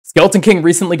Skeleton King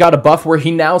recently got a buff where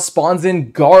he now spawns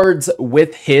in guards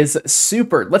with his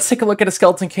super. Let's take a look at a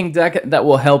Skeleton King deck that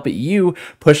will help you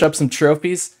push up some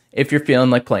trophies if you're feeling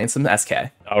like playing some SK.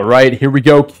 All right, here we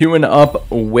go, queuing up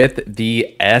with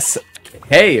the SK.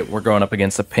 We're going up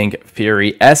against the Pink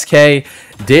Fury. SK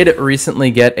did recently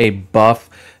get a buff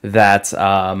that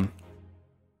kind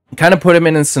of put him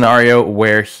in a scenario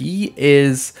where he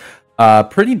is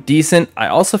pretty decent. I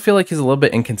also feel like he's a little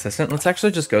bit inconsistent. Let's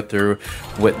actually just go through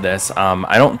with this.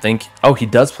 I don't think... Oh, he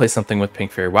does play something with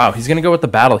Pink Fury. Wow, he's going to go with the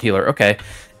Battle Healer. Okay,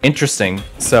 interesting.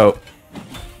 So,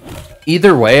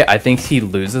 either way, I think he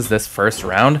loses this first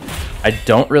round. I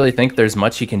don't really think there's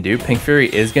much he can do. Pink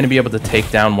Fury is going to be able to take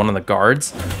down one of the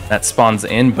guards that spawns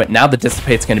in, but now the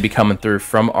Dissipate's going to be coming through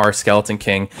from our Skeleton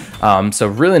King. So,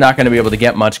 really not going to be able to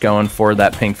get much going for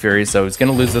that Pink Fury. So, he's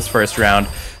going to lose this first round.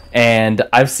 And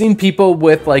I've seen people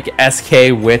with like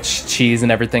SK Witch Cheese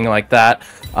and everything like that.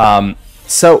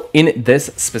 So in this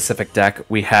specific deck,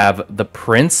 we have the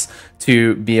Prince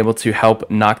to be able to help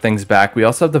knock things back. We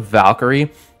also have the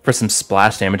Valkyrie for some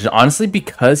splash damage. And honestly,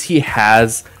 because he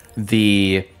has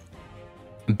the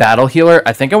Battle Healer,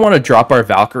 I think I want to drop our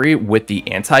Valkyrie with the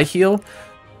anti-heal.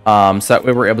 So that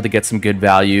way we're able to get some good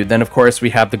value. Then, of course,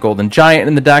 we have the Golden Giant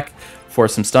in the deck for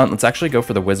some stunt. Let's actually go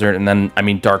for the Wizard, and then, I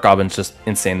mean, Dark Goblin's just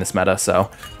insane this meta, so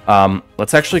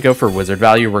let's actually go for Wizard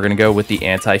value. We're going to go with the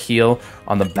anti-heal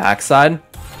on the backside.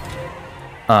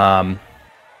 Oh,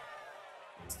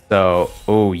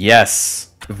 yes.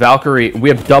 Valkyrie, we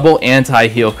have double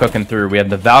anti-heal cooking through. We have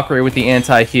the Valkyrie with the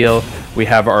anti-heal. We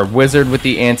have our Wizard with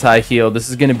the anti-heal. This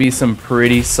is going to be some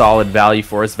pretty solid value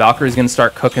for us. Valkyrie's going to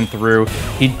start cooking through.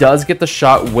 He does get the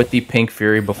shot with the Pink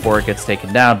Fury before it gets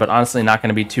taken down, but honestly not going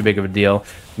to be too big of a deal.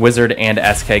 Wizard and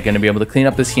SK going to be able to clean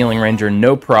up this Healing Ranger,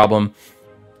 no problem.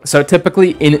 So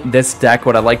typically in this deck,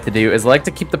 what I like to do is I like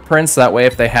to keep the Prince. That way,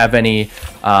 if they have any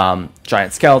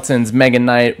Giant Skeletons, Mega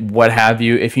Knight, what have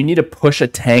you, if you need to push a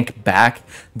tank back,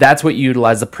 that's what you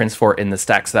utilize the Prince for in this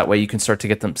deck. So that way you can start to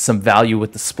get them some value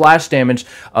with the splash damage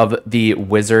of the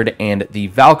Wizard and the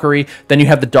Valkyrie. Then you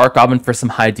have the Dark Goblin for some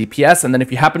high DPS. And then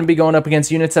if you happen to be going up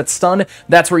against units that stun,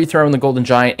 that's where you throw in the Golden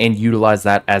Giant and utilize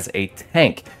that as a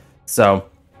tank. So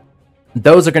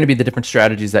those are going to be the different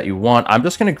strategies that you want. I'm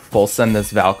just going to full send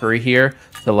this Valkyrie here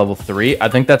to level 3. I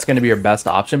think that's going to be your best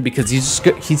option because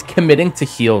he's committing to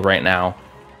heal right now.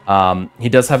 He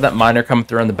does have that miner coming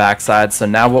through on the backside. So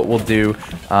now what we'll do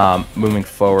moving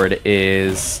forward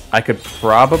is I could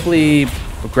probably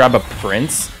grab a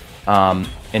Prince. And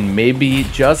maybe,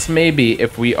 just maybe,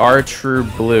 if we are true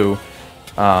blue,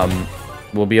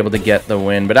 we'll be able to get the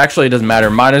win. But actually, it doesn't matter.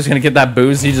 Miner's going to get that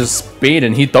boost. He just speed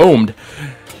and he domed.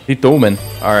 All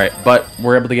right, but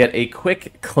we're able to get a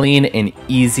quick, clean, and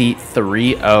easy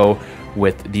 3-0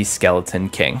 with the Skeleton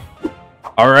King.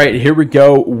 All right, here we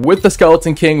go. With the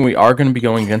Skeleton King, we are going to be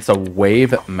going against a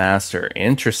Wave Master.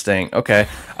 Interesting. Okay,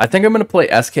 I think I'm going to play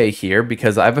SK here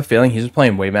because I have a feeling he's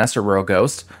playing Wave Master Royal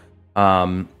Ghost.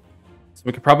 So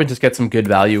we could probably just get some good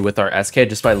value with our SK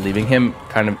just by leaving him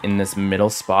kind of in this middle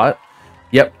spot.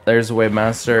 Yep, there's a Wave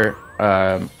Master.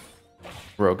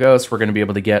 Royal Ghost. We're going to be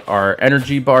able to get our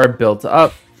energy bar built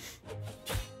up.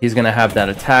 He's going to have that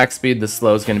attack speed. The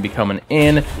slow is going to be coming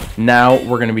in. Now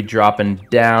we're going to be dropping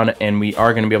down, and we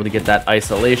are going to be able to get that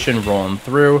isolation rolling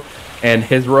through. And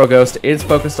his Royal Ghost is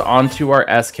focused onto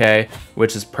our SK,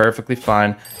 which is perfectly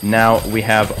fine. Now we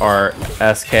have our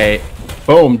SK.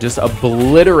 Boom, just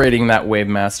obliterating that Wave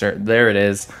Master. There it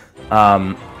is.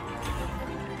 Dude's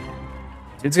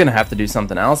going to have to do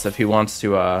something else if he wants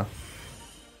to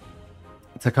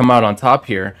come out on top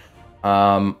here.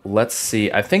 Let's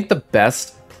see. I think the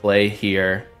best play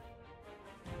here...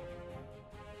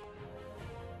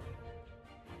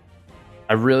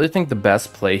 I really think the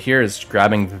best play here is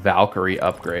grabbing Valkyrie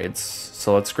upgrades.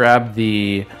 So let's grab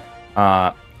the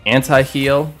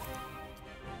anti-heal.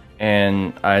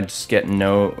 And I just get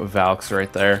no Valks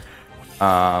right there.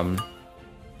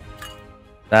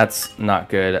 That's not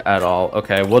good at all.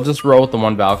 Okay, we'll just roll with the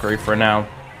one Valkyrie for now.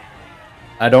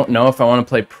 I don't know if I want to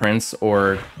play Prince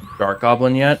or Dark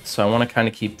Goblin yet, so I want to kind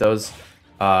of keep those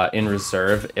in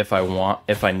reserve if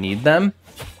I need them.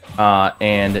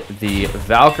 And the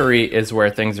Valkyrie is where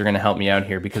things are going to help me out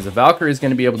here because the Valkyrie is going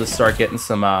to be able to start getting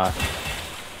some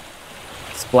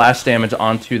splash damage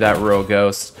onto that Royal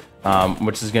Ghost,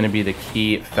 which is going to be the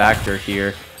key factor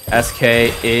here. SK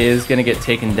is going to get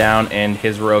taken down, and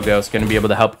his Royal Ghost is going to be able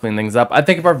to help clean things up. I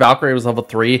think if our Valkyrie was level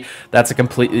 3, that's a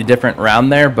completely different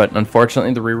round there, but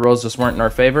unfortunately the rerolls just weren't in our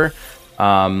favor.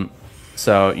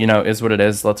 So, you know, is what it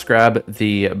is. Let's grab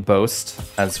the Boast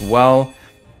as well.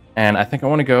 And I think I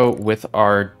want to go with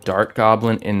our Dart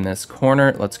Goblin in this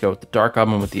corner. Let's go with the Dart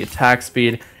Goblin with the attack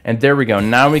speed. And there we go.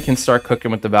 Now we can start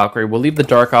cooking with the Valkyrie. We'll leave the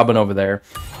Dart Goblin over there.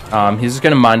 He's just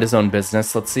going to mind his own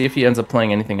business. Let's see if he ends up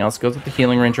playing anything else. Goes with the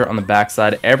Healing Ranger on the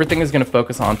backside. Everything is going to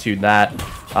focus onto that.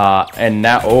 And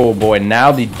now, oh boy,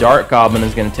 now the Dart Goblin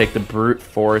is going to take the brute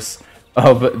force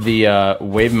of the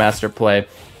Wave Master play.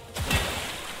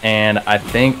 And I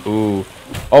think, ooh,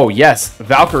 oh yes,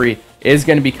 Valkyrie is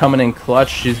going to be coming in clutch.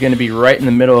 She's going to be right in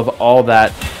the middle of all that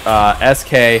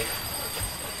SK.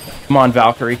 Come on,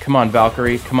 Valkyrie. Come on,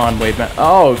 Valkyrie. Come on, Wave Man.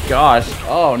 Oh, gosh.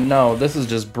 Oh, no. This is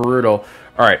just brutal.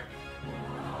 All right.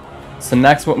 So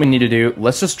next, what we need to do,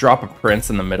 let's just drop a Prince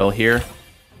in the middle here.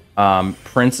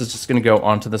 Prince is just going to go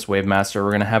onto this Wave Master.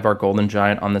 We're going to have our Golden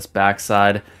Giant on this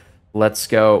backside. Let's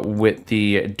go with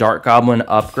the Dart Goblin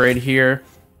upgrade here.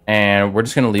 And we're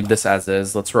just going to leave this as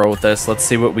is. Let's roll with this. Let's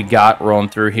see what we got rolling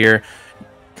through here.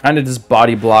 Kind of just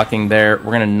body blocking there.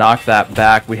 We're going to knock that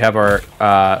back. We have our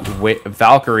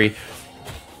Valkyrie.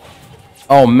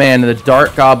 Oh, man. The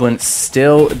Dart Goblin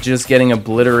still just getting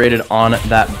obliterated on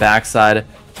that backside.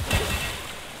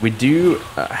 We do,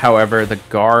 however, the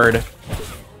guard.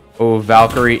 Oh,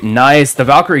 Valkyrie. Nice. The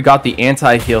Valkyrie got the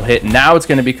anti-heal hit. Now it's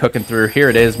going to be cooking through. Here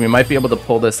it is. We might be able to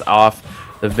pull this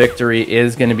off. The victory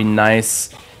is going to be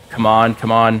nice. Come on,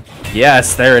 come on.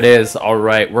 Yes, there it is. All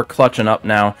right, we're clutching up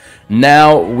now.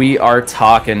 Now we are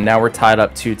talking. Now we're tied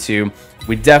up 2-2.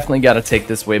 We definitely got to take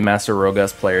this Wave Master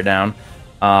Rogus player down.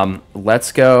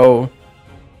 Let's go.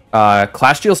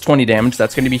 Clash deals 20 damage.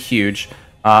 That's going to be huge.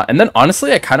 And then,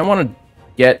 honestly, I kind of want to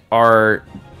get our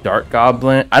Dart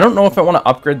Goblin. I don't know if I want to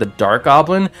upgrade the Dart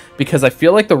Goblin because I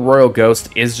feel like the Royal Ghost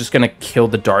is just going to kill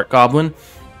the Dart Goblin.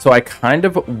 So I kind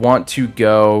of want to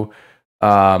go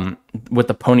with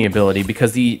the pony ability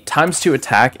because the ×2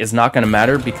 attack is not going to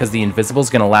matter because the invisible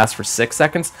is going to last for 6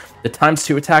 seconds. The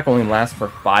 ×2 attack only lasts for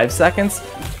 5 seconds.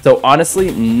 So honestly,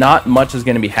 not much is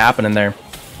going to be happening there.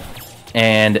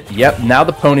 And yep, now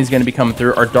the pony's going to be coming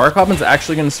through. Our Dark Goblin's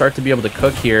actually going to start to be able to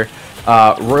cook here.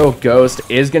 Royal Ghost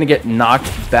is going to get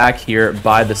knocked back here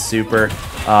by the super.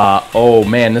 Oh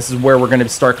man, this is where we're going to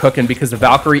start cooking because the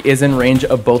Valkyrie is in range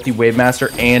of both the Wave Master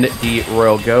and the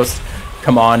Royal Ghost.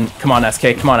 Come on,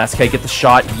 SK, come on, SK, get the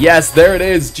shot. Yes, there it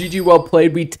is. GG, well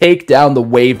played. We take down the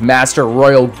Wave Master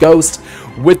Royal Ghost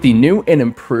with the new and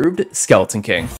improved Skeleton King.